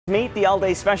Meet the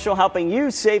all-day special helping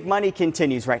you save money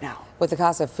continues right now. With the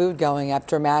cost of food going up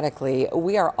dramatically,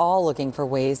 we are all looking for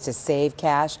ways to save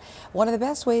cash. One of the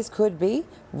best ways could be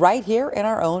right here in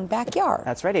our own backyard.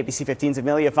 That's right. ABC 15's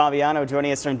Amelia Fabiano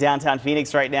joining us from downtown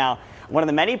Phoenix right now. One of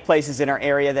the many places in our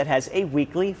area that has a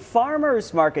weekly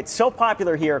farmers market. So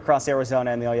popular here across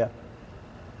Arizona, Amelia.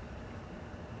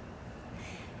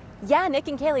 Yeah, Nick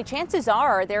and Kaylee, chances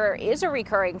are there is a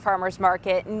recurring farmers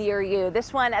market near you.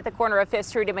 This one at the corner of 5th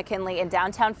Street and McKinley in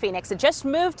downtown Phoenix. It just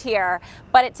moved here,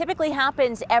 but it typically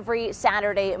happens every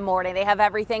Saturday morning. They have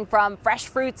everything from fresh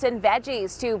fruits and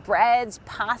veggies to breads,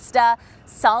 pasta,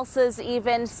 salsas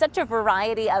even, such a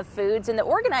variety of foods. And the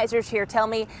organizers here tell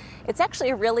me it's actually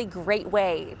a really great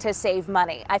way to save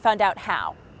money. I found out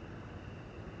how.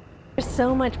 There's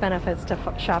so much benefits to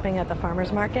shopping at the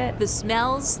farmers market. The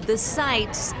smells, the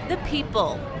sights, the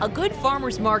people. A good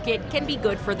farmers market can be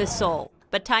good for the soul.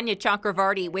 But Tanya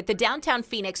Chakravarty with the downtown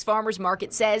Phoenix Farmers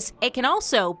Market says it can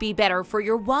also be better for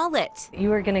your wallet.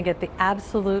 You are going to get the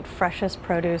absolute freshest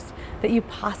produce that you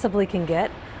possibly can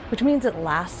get, which means it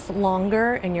lasts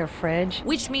longer in your fridge.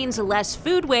 Which means less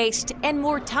food waste and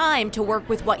more time to work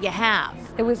with what you have.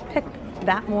 It was picked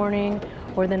that morning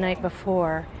or the night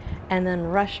before, and then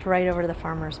rushed right over to the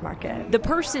farmers market. The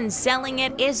person selling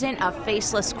it isn't a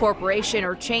faceless corporation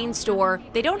or chain store.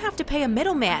 They don't have to pay a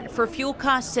middleman for fuel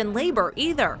costs and labor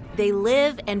either. They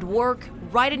live and work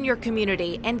right in your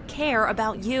community and care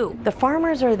about you. The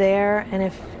farmers are there, and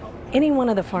if any one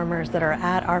of the farmers that are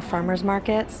at our farmers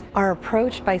markets are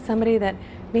approached by somebody that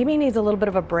maybe needs a little bit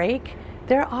of a break,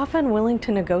 they're often willing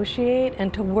to negotiate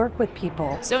and to work with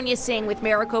people. Sonia Singh with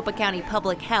Maricopa County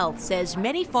Public Health says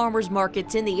many farmers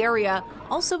markets in the area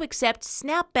also accept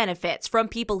SNAP benefits from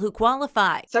people who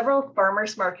qualify. Several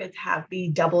farmers markets have the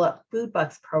Double Up Food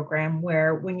Bucks program,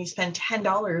 where when you spend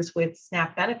 $10 with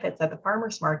SNAP benefits at the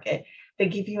farmers market, they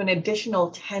give you an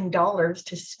additional $10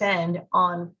 to spend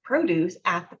on produce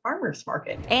at the farmers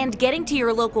market. And getting to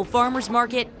your local farmers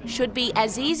market should be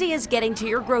as easy as getting to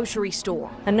your grocery store.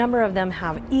 A number of them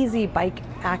have easy bike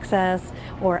access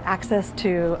or access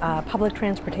to public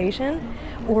transportation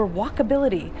or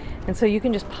walkability. And so you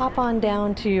can just pop on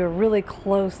down to your really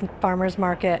close farmers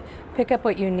market, pick up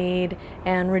what you need,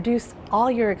 and reduce all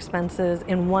your expenses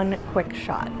in one quick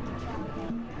shot.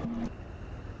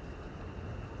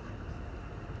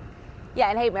 Yeah,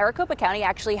 and hey, Maricopa County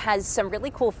actually has some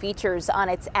really cool features on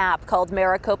its app called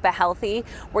Maricopa Healthy,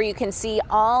 where you can see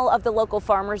all of the local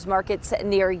farmers markets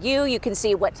near you. You can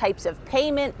see what types of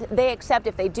payment they accept,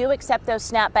 if they do accept those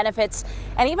SNAP benefits,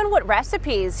 and even what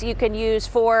recipes you can use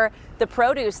for the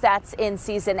produce that's in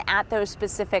season at those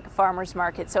specific farmers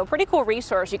markets. So a pretty cool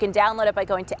resource. You can download it by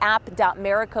going to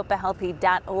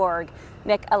app.maricopahealthy.org.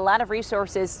 Nick, a lot of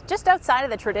resources just outside of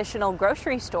the traditional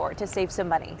grocery store to save some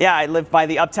money. Yeah, I live by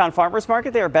the Uptown Farmers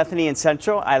Market there, Bethany and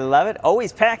Central. I love it.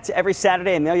 Always packed every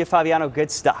Saturday. Amelia Fabiano, good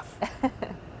stuff.